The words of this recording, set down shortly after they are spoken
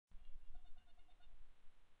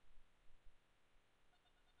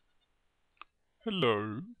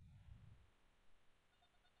Hello.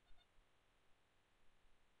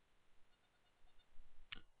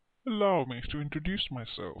 Allow me to introduce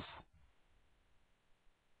myself.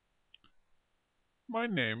 My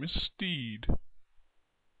name is Steed,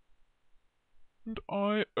 and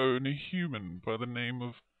I own a human by the name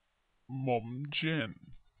of Mom Jen.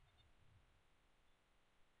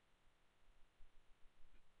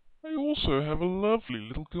 I also have a lovely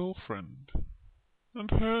little girlfriend, and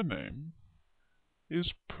her name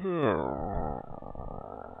is Purdy.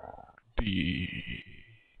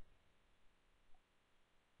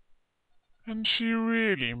 And she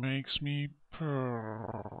really makes me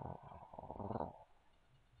purr.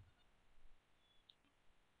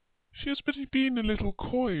 She has been a little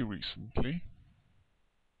coy recently,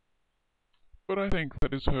 but I think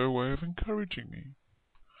that is her way of encouraging me.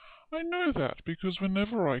 I know that because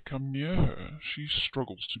whenever I come near her, she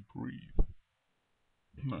struggles to breathe.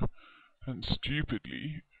 And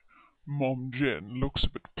stupidly, Mom Jen looks a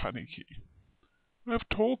bit panicky. I've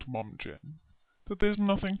told Mom Jen that there's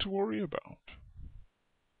nothing to worry about,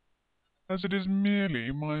 as it is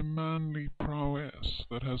merely my manly prowess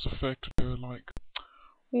that has affected her like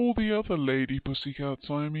all the other lady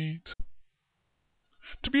pussycats I meet.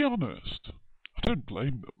 To be honest, I don't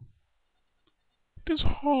blame them. It is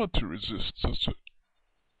hard to resist such a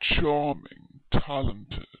charming,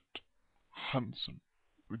 talented, handsome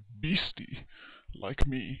beastie like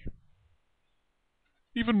me.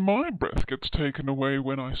 Even my breath gets taken away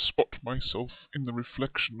when I spot myself in the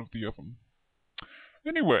reflection of the oven.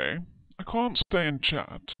 Anyway, I can't stay and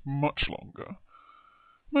chat much longer.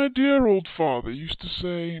 My dear old father used to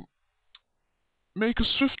say, "Make a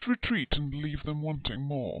swift retreat and leave them wanting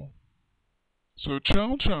more." So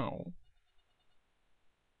ciao ciao.